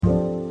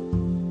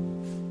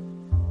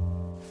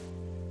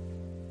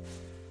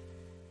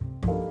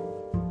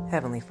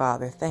Heavenly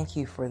Father, thank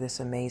you for this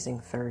amazing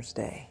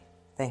Thursday.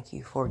 Thank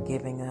you for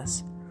giving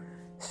us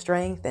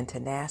strength and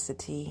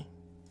tenacity,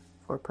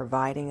 for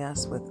providing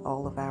us with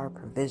all of our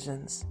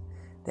provisions,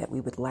 that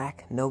we would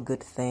lack no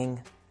good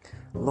thing.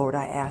 Lord,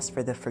 I ask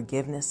for the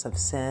forgiveness of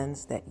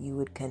sins, that you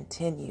would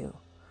continue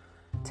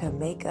to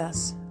make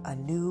us a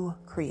new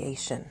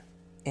creation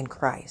in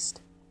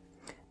Christ.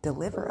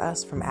 Deliver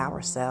us from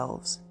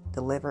ourselves.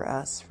 Deliver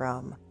us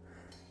from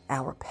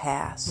our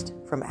past,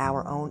 from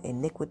our own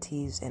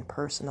iniquities and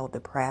personal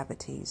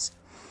depravities,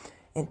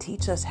 and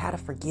teach us how to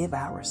forgive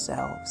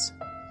ourselves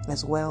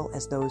as well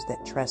as those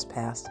that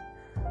trespass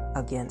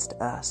against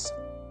us.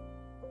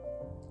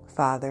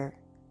 Father,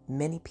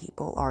 many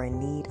people are in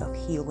need of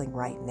healing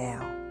right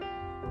now,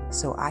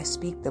 so I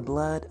speak the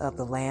blood of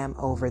the Lamb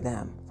over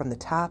them, from the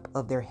top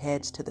of their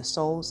heads to the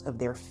soles of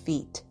their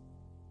feet.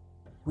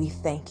 We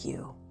thank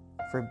you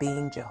for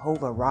being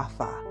Jehovah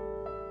Rapha,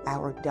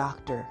 our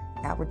doctor,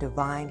 our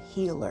divine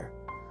healer.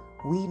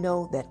 We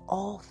know that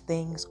all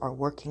things are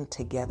working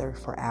together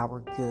for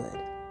our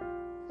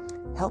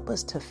good. Help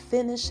us to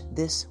finish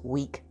this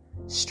week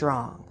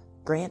strong.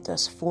 Grant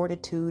us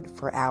fortitude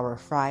for our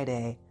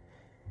Friday.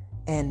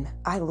 And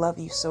I love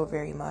you so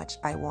very much.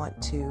 I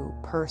want to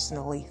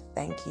personally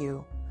thank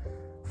you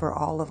for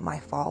all of my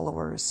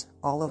followers,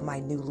 all of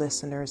my new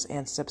listeners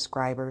and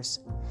subscribers.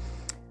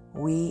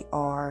 We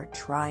are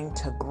trying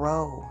to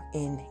grow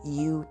in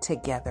you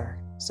together.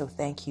 So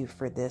thank you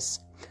for this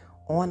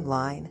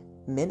online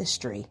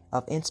ministry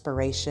of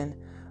inspiration,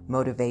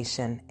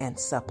 motivation, and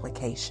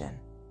supplication.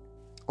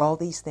 All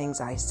these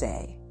things I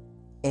say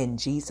in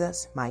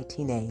Jesus'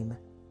 mighty name.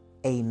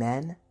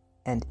 Amen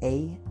and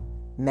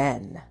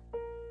amen.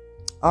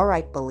 All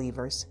right,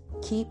 believers,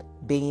 keep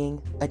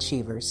being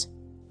achievers.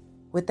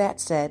 With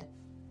that said,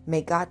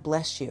 may God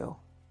bless you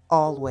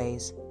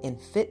always in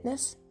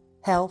fitness,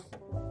 health,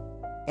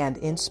 and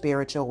in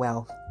spiritual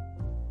wealth.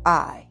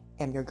 I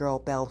am your girl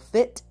Belle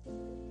Fit,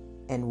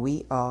 and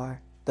we are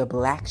the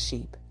Black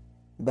Sheep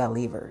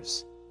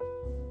Believers.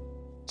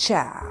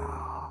 Ciao.